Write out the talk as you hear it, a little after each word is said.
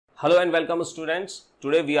Hello and welcome students.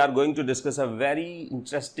 Today we are going to discuss a very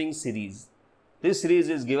interesting series. This series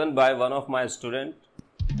is given by one of my students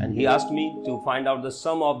and he asked me to find out the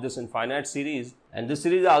sum of this infinite series, and this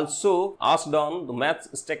series also asked on the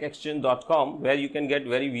mathsstackexchange.com where you can get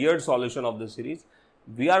very weird solution of this series.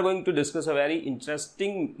 We are going to discuss a very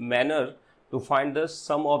interesting manner to find the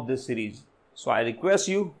sum of this series. So I request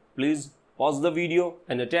you, please pause the video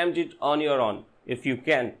and attempt it on your own if you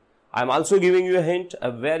can. I am also giving you a hint, a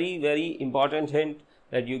very important hint,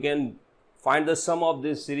 that you can find the sum of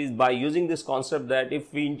this series by using this concept that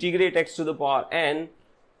if we integrate x to the power n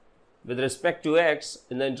with respect to x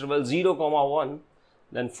in the interval 0, 1,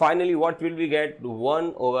 then finally what will we get?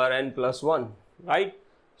 1 over n plus 1, right?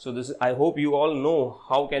 So this, I hope you all know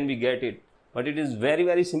how can we get it, but it is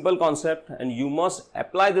very simple concept and you must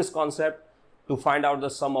apply this concept to find out the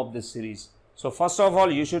sum of this series. So first of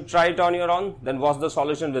all, you should try it on your own, then watch the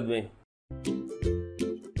solution with me.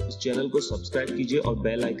 इस channel को subscribe कीजिए और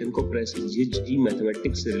bell icon को press कीजिए जी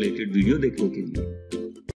mathematics से related video देखने के लिए.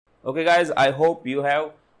 Okay guys, I hope you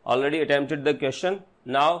have already attempted the question.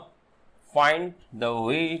 Now find the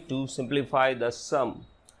way to simplify the sum.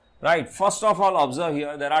 Right, first of all observe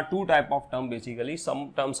here there are two type of term basically.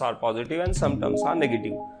 Some terms are positive and some terms are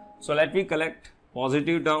negative. So let me collect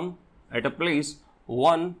positive term at a place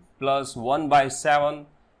 1 plus 1 by 7,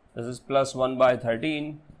 this is plus 1 by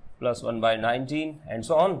 13, plus 1 by 19 and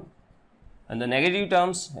so on. And the negative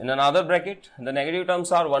terms in another bracket, the negative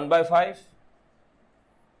terms are 1 by 5,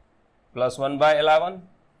 plus 1 by 11,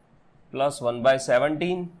 plus 1 by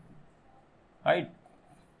 17, right,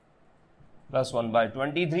 plus 1 by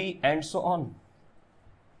 23 and so on.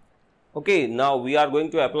 Okay, now we are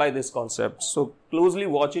going to apply this concept. So closely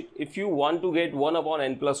watch it. If you want to get 1 upon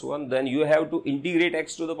n plus 1, then you have to integrate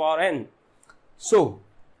x to the power n. So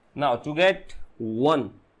now to get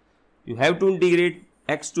 1, you have to integrate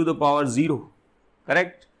x to the power 0,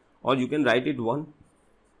 correct? Or you can write it 1.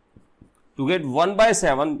 To get 1 by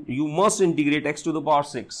 7, you must integrate x to the power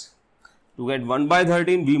 6. To get 1 by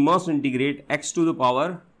 13, we must integrate x to the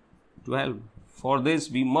power 12. For this,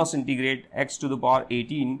 we must integrate x to the power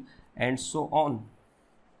 18 and so on.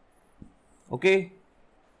 Okay,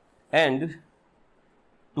 and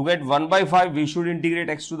to get 1 by 5 we should integrate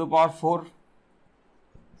x to the power 4.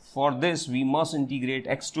 For this we must integrate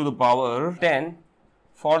x to the power 10.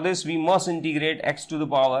 For this we must integrate x to the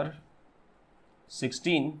power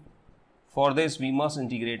 16. For this we must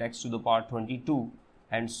integrate x to the power 22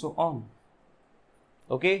 and so on.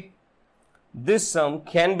 Okay, this sum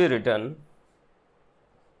can be written.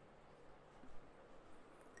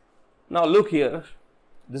 Now look here,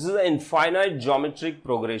 this is an infinite geometric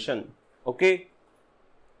progression, okay,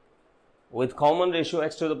 with common ratio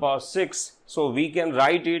x to the power 6. So we can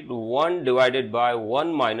write it 1 divided by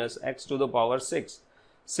 1 minus x to the power 6.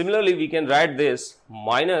 Similarly, we can write this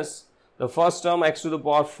minus the first term x to the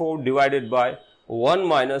power 4 divided by 1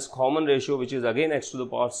 minus common ratio, which is again x to the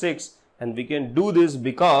power 6. And we can do this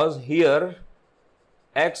because here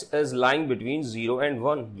x is lying between 0 and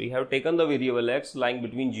 1. We have taken the variable x lying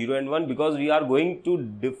between 0 and 1 because we are going to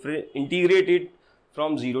integrate it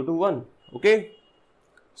from 0 to 1. Okay.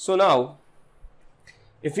 So now,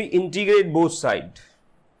 if we integrate both sides,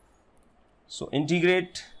 so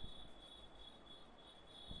integrate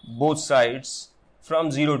both sides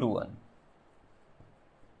from 0 to 1.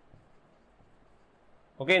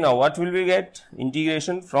 Okay, now what will we get?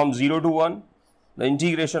 Integration from 0 to 1, the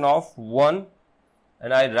integration of 1.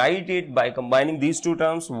 And I write it by combining these two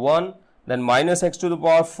terms, 1, then minus x to the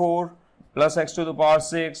power 4, plus x to the power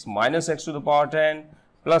 6, minus x to the power 10,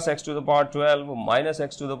 plus x to the power 12, minus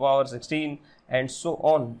x to the power 16, and so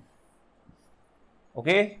on.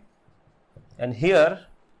 Okay? And here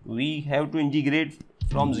we have to integrate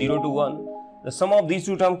from 0 to 1. The sum of these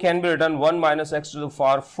two terms can be written 1 minus x to the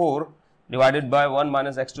power 4 divided by 1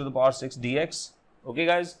 minus x to the power 6 dx. Okay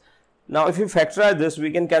guys? Now if you factorize this, we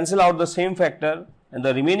can cancel out the same factor, and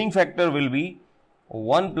the remaining factor will be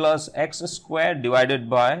 1 plus x square divided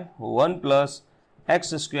by 1 plus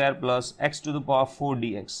x square plus x to the power 4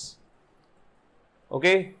 dx.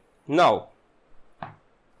 Okay, now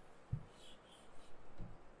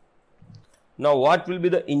what will be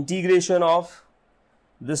the integration of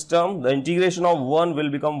this term? The integration of 1 will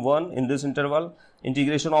become 1 in this interval.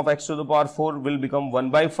 Integration of x to the power 4 will become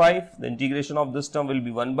 1 by 5. The integration of this term will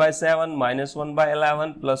be 1 by 7 minus 1 by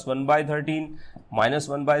 11 plus 1 by 13 minus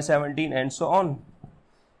 1 by 17 and so on.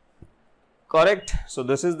 Correct? So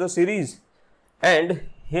this is the series, and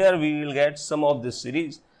here we will get sum of this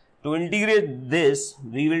series. To integrate this,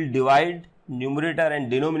 we will divide numerator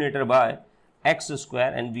and denominator by x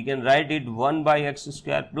square, and we can write it 1 by x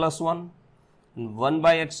square plus 1, 1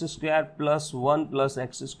 by x square plus 1 plus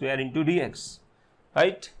x square into dx.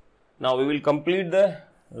 Right? Now we will complete the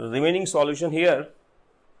remaining solution here.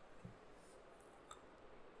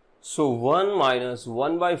 So 1 minus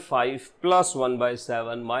 1 by 5 plus 1 by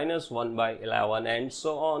 7 minus 1 by 11 and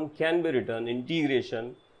so on can be written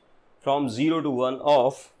integration from 0 to 1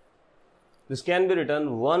 of, this can be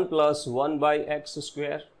written 1 plus 1 by x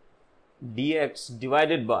square dx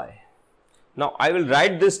divided by, now I will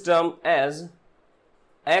write this term as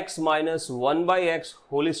x minus 1 by x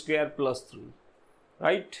whole square plus 3,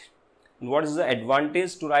 right? And what is the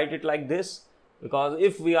advantage to write it like this? Because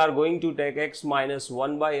if we are going to take x minus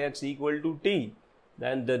 1 by x equal to t,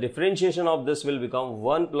 then the differentiation of this will become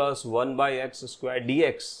 1 plus 1 by x square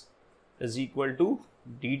dx is equal to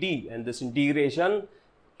dt, and this integration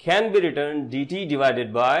can be written dt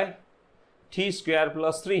divided by t square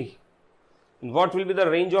plus 3. And what will be the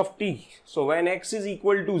range of t? So when x is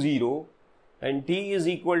equal to 0 and t is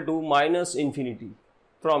equal to minus infinity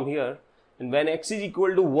from here, and when x is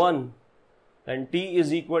equal to 1 and t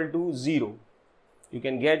is equal to 0, you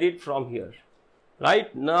can get it from here.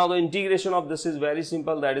 Right? Now the integration of this is very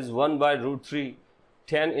simple, that is 1 by root 3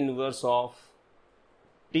 tan inverse of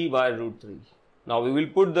t by root 3. Now we will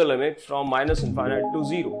put the limit from minus infinite to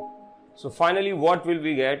 0. So finally what will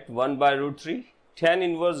we get? 1 by root 3 tan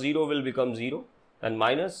inverse 0 will become 0, and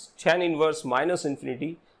minus tan inverse minus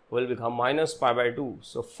infinity will become minus pi by 2.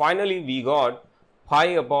 So finally we got pi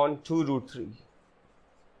upon 2 root 3.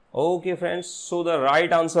 Okay friends, so the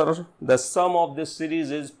right answer, the sum of this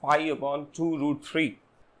series is pi upon 2 root 3.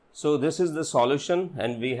 So this is the solution,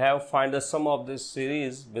 and we have find the sum of this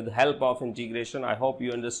series with the help of integration. I hope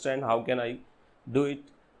you understand how can I do it.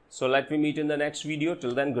 So let me meet in the next video.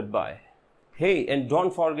 Till then, goodbye. Hey, and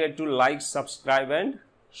don't forget to like, subscribe and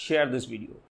share this video.